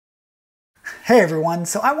Hey everyone,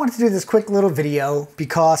 so I wanted to do this quick little video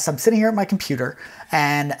because I'm sitting here at my computer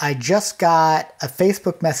and I just got a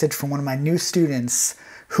Facebook message from one of my new students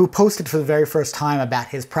who posted for the very first time about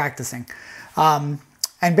his practicing. And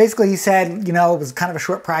basically he said, you know, it was kind of a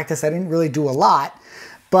short practice, I didn't really do a lot,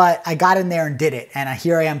 but I got in there and did it, and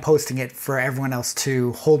here I am posting it for everyone else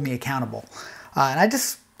to hold me accountable. And I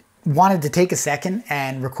just wanted to take a second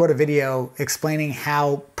and record a video explaining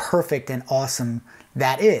how perfect and awesome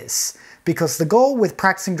that is. Because the goal with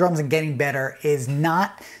practicing drums and getting better is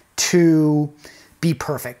not to be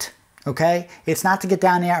perfect, okay? It's not to get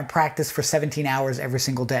down there and practice for 17 hours every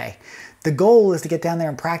single day. The goal is to get down there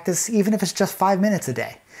and practice even if it's just 5 minutes a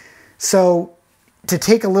day. So to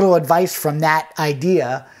take a little advice from that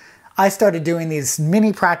idea, I started doing these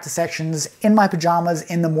mini practice sections in my pajamas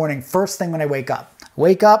in the morning, first thing when I wake up.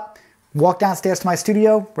 Wake up, walk downstairs to my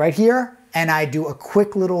studio right here, and I do a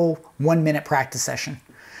quick little 1-minute practice session.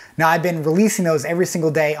 Now, I've been releasing those every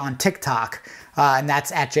single day on TikTok, and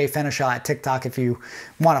that's at Fenichel at TikTok if you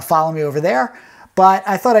want to follow me over there. But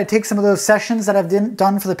I thought I'd take some of those sessions that I've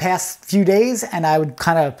done for the past few days, and I would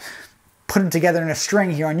kind of put them together in a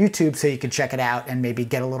string here on YouTube so you could check it out and maybe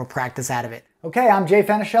get a little practice out of it. Okay, I'm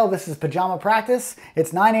Fenichel. This is Pajama Practice.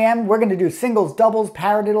 It's 9 a.m. We're going to do singles, doubles,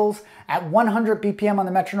 paradiddles at 100 BPM on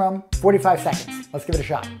the metronome, 45 seconds. Let's give it a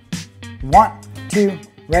shot. 1, 2,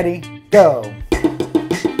 ready, go.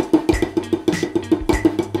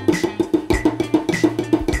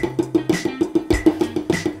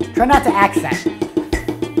 Try not to accent,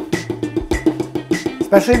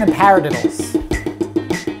 especially in the paradiddles.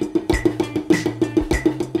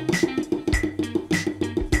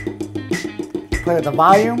 Play with the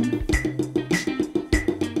volume.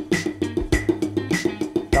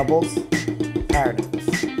 Doubles,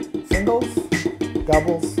 paradiddles. Singles,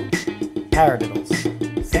 doubles,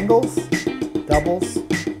 paradiddles. Singles, doubles,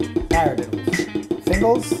 paradiddles.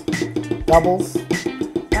 Singles, doubles,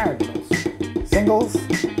 paradiddles. Singles,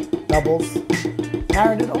 doubles,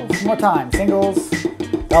 paradiddle. One more time. Singles,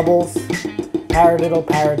 doubles, paradiddle,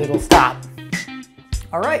 paradiddle, stop.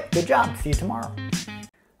 All right, good job. See you tomorrow.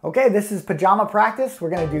 Okay, this is Pajama Practice. We're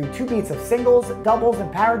going to do 2 beats of singles, doubles, and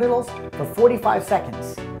paradiddles for 45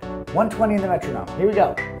 seconds. 120 in the metronome. Here we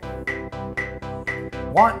go.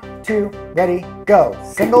 1, 2, ready, go.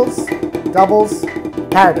 Singles, doubles,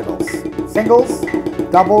 paradiddles. Singles,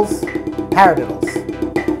 doubles, paradiddles.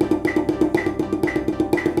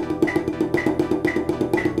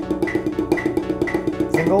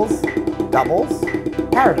 Singles, doubles,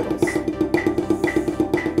 paradiddles.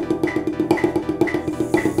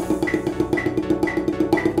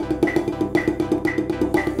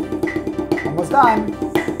 Almost done.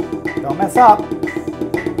 Don't mess up.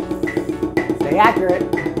 Stay accurate.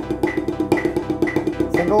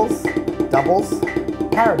 Singles, doubles,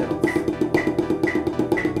 paradiddles.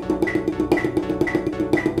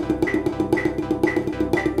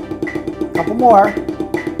 Couple more.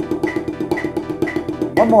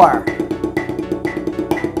 One more.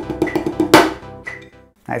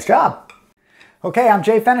 Nice job. Okay, I'm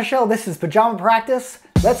Fenichel. This is Pajama Practice.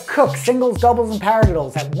 Let's cook singles, doubles, and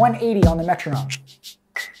paradiddles at 180 on the metronome.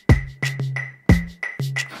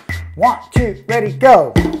 1, 2, ready,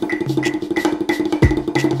 go.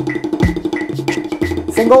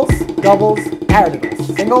 Singles, doubles,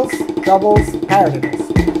 paradiddles. Singles, doubles, paradiddles.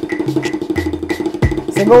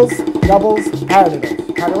 Singles, doubles,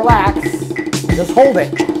 paradiddles. Try to relax. Just hold it.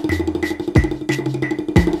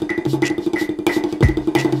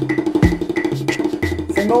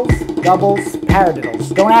 Singles, doubles,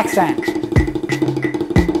 paradiddles. Don't accent.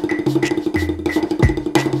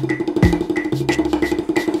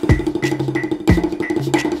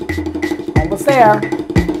 Almost there.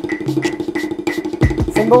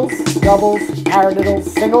 Singles, doubles, paradiddles.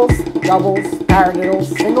 Singles, doubles,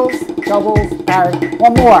 paradiddles. Singles, doubles, paradiddles.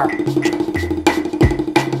 One more.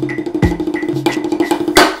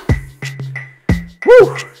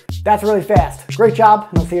 Woo! That's really fast. Great job,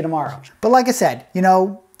 and I'll see you tomorrow. But like I said, you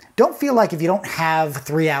know, don't feel like if you don't have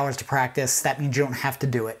 3 hours to practice, that means you don't have to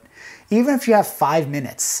do it. Even if you have 5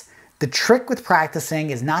 minutes, the trick with practicing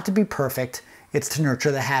is not to be perfect, it's to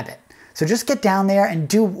nurture the habit. So just get down there and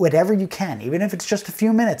do whatever you can, even if it's just a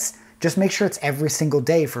few minutes. Just make sure it's every single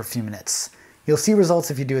day for a few minutes. You'll see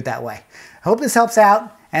results if you do it that way. I hope this helps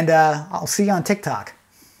out, and I'll see you on TikTok.